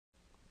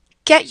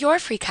Get your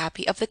free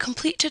copy of the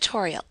complete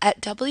tutorial at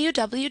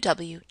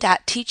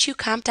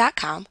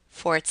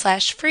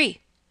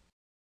www.teachucomp.com/free.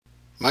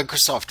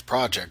 Microsoft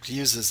Project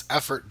uses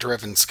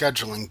effort-driven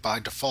scheduling by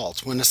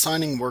default when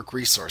assigning work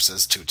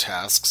resources to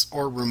tasks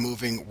or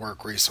removing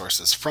work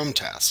resources from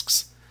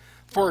tasks.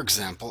 For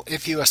example,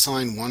 if you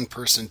assign one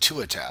person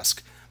to a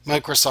task,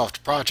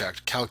 Microsoft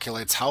Project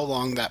calculates how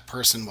long that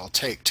person will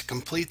take to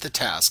complete the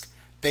task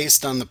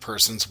based on the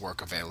person's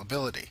work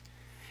availability.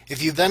 If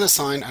you then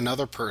assign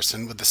another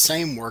person with the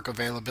same work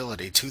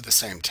availability to the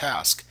same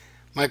task,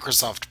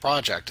 Microsoft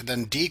Project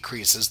then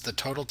decreases the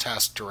total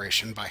task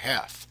duration by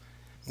half.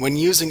 When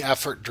using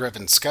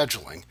effort-driven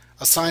scheduling,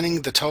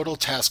 assigning the total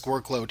task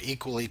workload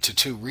equally to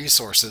two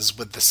resources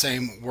with the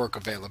same work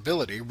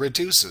availability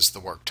reduces the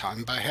work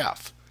time by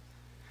half.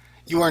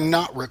 You are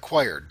not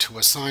required to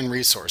assign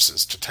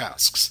resources to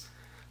tasks.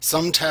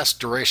 Some task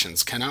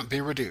durations cannot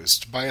be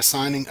reduced by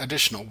assigning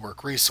additional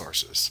work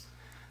resources.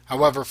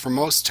 However, for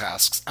most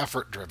tasks,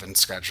 effort-driven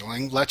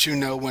scheduling lets you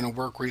know when a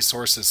work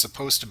resource is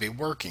supposed to be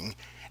working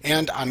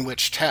and on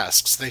which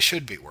tasks they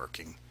should be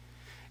working.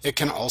 It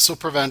can also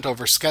prevent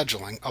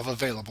overscheduling of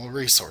available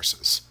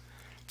resources.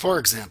 For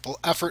example,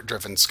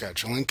 effort-driven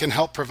scheduling can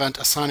help prevent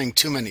assigning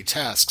too many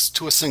tasks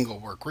to a single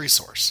work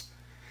resource.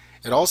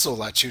 It also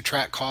lets you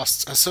track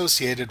costs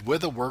associated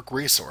with a work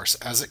resource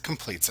as it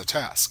completes a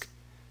task.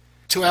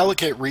 To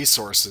allocate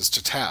resources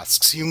to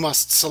tasks, you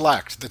must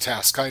select the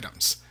task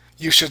items.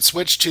 You should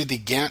switch to the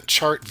Gantt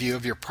chart view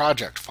of your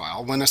project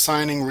file when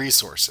assigning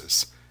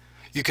resources.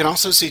 You can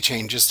also see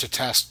changes to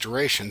task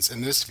durations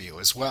in this view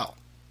as well.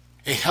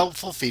 A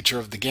helpful feature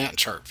of the Gantt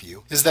chart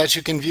view is that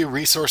you can view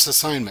resource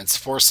assignments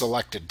for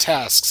selected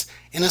tasks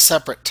in a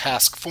separate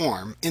task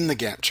form in the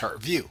Gantt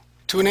chart view.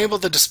 To enable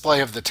the display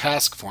of the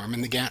task form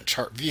in the Gantt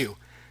chart view,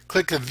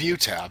 click the View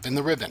tab in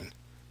the ribbon.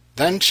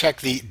 Then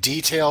check the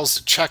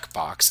Details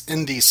checkbox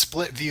in the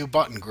Split View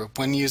button group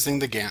when using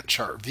the Gantt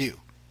chart view.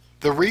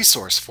 The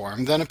resource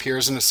form then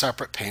appears in a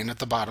separate pane at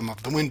the bottom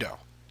of the window.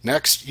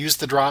 Next, use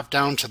the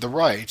drop-down to the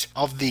right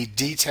of the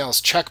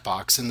Details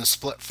checkbox in the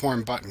Split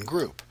Form button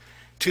group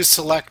to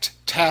select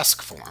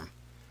Task Form.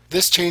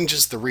 This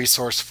changes the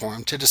resource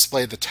form to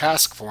display the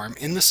task form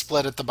in the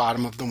split at the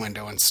bottom of the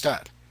window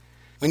instead.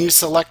 When you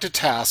select a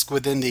task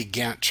within the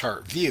Gantt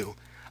chart view,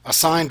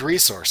 assigned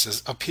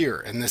resources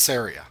appear in this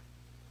area.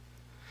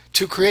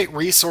 To create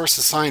resource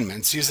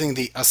assignments using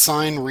the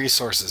Assign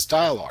Resources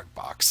dialog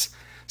box,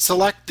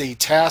 select the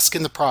task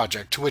in the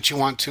project to which you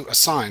want to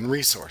assign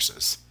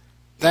resources.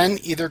 Then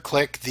either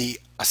click the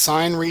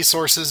Assign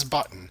Resources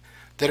button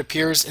that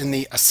appears in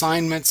the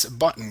Assignments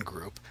button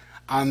group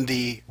on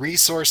the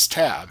Resource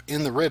tab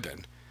in the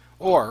ribbon,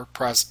 or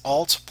press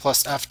Alt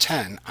plus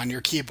F10 on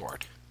your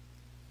keyboard.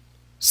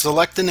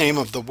 Select the name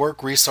of the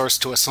work resource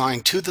to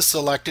assign to the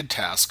selected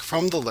task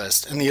from the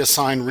list in the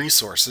Assign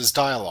Resources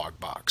dialog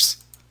box.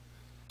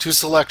 To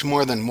select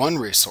more than one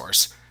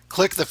resource,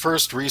 click the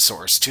first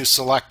resource to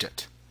select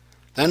it.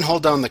 Then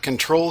hold down the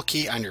Control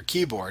key on your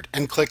keyboard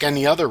and click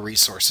any other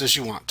resources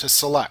you want to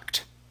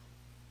select.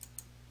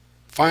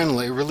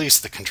 Finally, release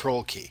the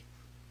Control key.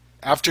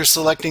 After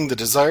selecting the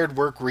desired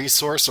work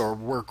resource or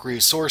work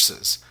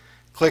resources,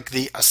 click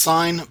the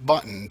Assign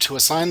button to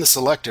assign the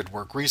selected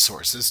work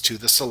resources to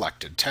the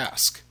selected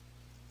task.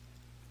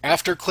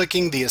 After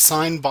clicking the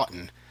Assign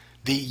button,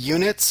 the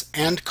units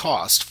and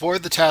cost for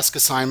the task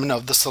assignment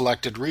of the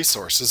selected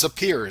resources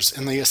appears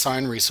in the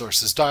Assign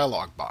Resources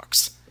dialog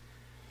box.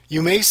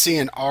 You may see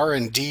an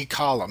R&D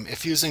column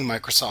if using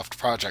Microsoft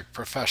Project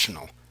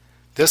Professional.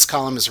 This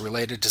column is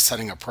related to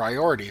setting a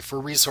priority for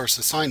resource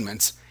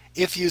assignments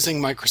if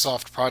using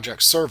Microsoft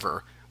Project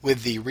Server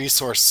with the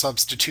Resource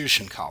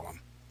Substitution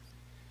column.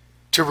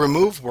 To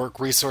remove work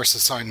resource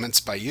assignments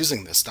by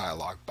using this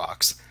dialog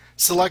box,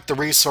 select the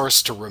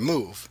resource to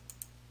remove,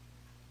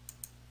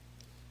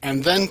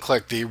 and then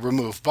click the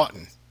Remove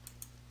button.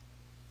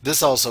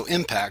 This also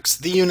impacts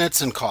the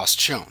units and cost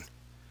shown.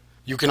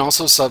 You can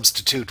also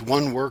substitute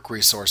one work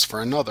resource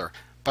for another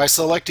by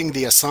selecting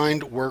the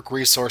assigned work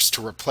resource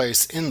to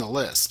replace in the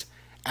list,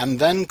 and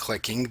then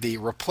clicking the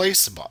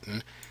Replace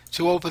button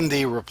to open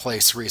the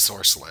Replace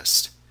resource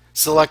list.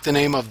 Select the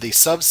name of the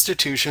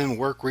substitution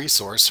work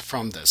resource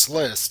from this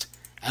list,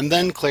 and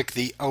then click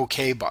the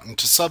OK button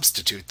to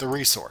substitute the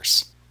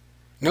resource.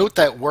 Note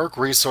that work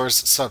resource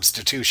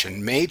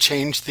substitution may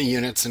change the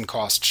units and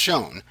cost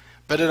shown,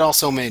 but it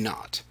also may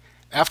not.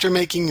 After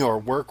making your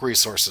work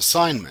resource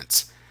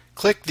assignments,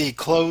 click the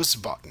Close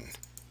button.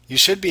 You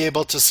should be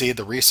able to see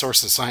the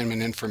resource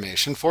assignment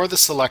information for the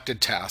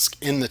selected task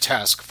in the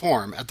task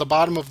form at the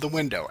bottom of the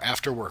window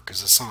after work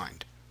is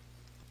assigned.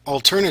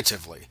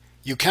 Alternatively,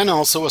 you can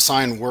also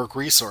assign work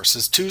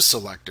resources to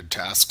selected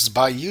tasks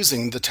by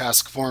using the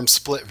task form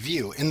split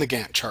view in the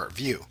Gantt chart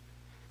view.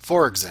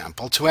 For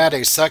example, to add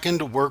a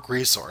second work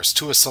resource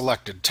to a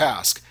selected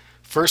task,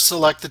 first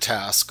select the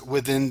task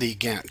within the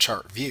Gantt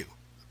chart view.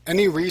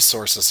 Any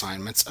resource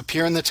assignments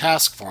appear in the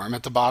task form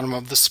at the bottom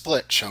of the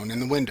split shown in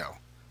the window.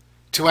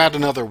 To add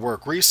another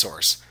work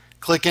resource,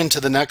 click into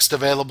the next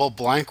available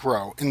blank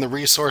row in the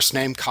resource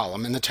name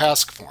column in the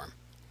task form.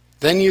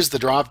 Then use the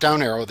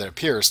drop-down arrow that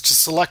appears to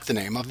select the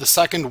name of the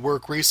second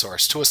work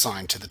resource to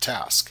assign to the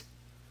task.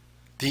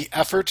 The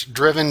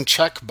effort-driven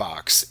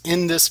checkbox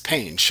in this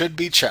pane should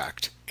be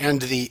checked,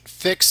 and the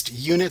Fixed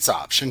Units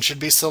option should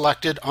be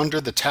selected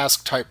under the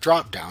task type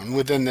drop-down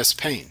within this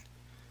pane.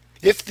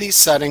 If these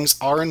settings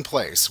are in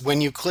place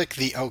when you click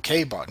the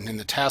OK button in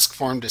the task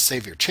form to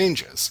save your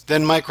changes,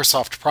 then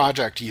Microsoft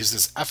Project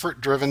uses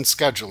effort-driven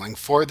scheduling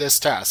for this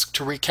task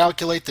to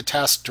recalculate the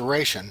task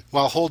duration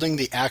while holding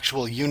the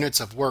actual units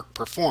of work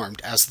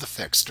performed as the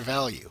fixed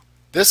value.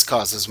 This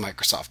causes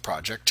Microsoft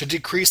Project to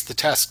decrease the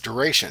task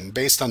duration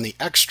based on the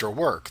extra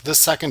work the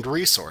second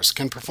resource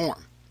can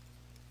perform.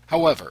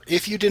 However,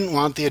 if you didn't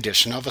want the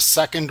addition of a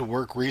second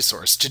work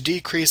resource to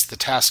decrease the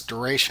task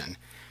duration,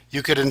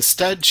 you could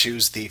instead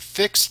choose the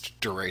Fixed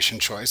Duration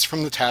choice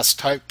from the Task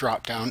Type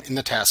drop-down in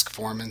the task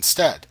form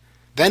instead.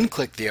 Then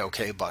click the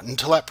OK button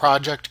to let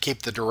Project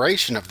keep the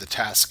duration of the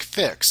task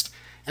fixed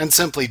and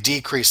simply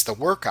decrease the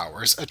work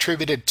hours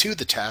attributed to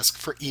the task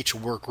for each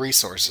work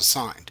resource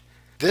assigned.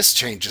 This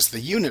changes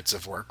the units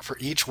of work for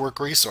each work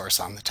resource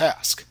on the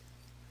task.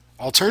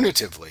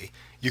 Alternatively,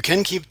 you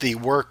can keep the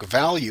work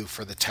value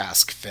for the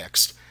task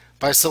fixed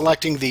by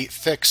selecting the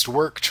Fixed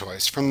Work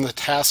choice from the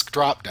Task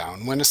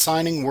drop-down when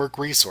assigning work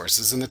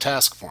resources in the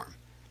task form.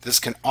 This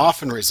can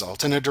often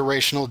result in a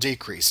durational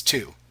decrease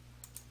too.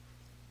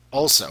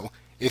 Also,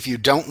 if you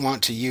don't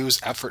want to use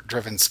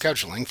effort-driven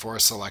scheduling for a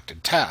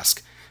selected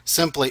task,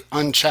 simply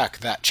uncheck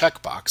that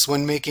checkbox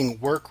when making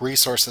work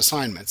resource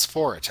assignments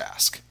for a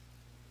task.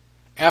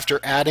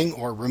 After adding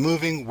or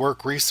removing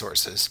work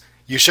resources,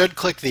 you should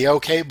click the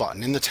OK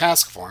button in the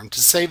task form to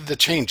save the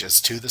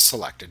changes to the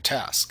selected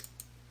task.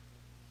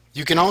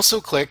 You can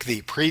also click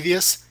the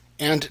Previous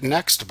and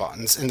Next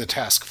buttons in the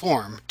task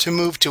form to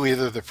move to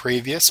either the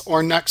previous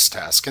or next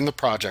task in the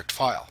project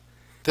file.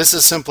 This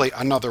is simply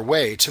another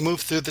way to move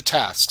through the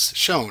tasks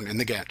shown in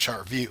the Gantt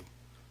chart view.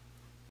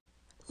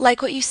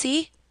 Like what you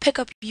see? Pick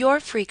up your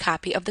free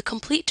copy of the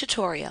complete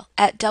tutorial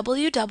at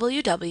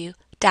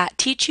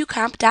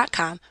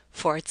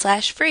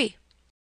www.teachucomp.com/free.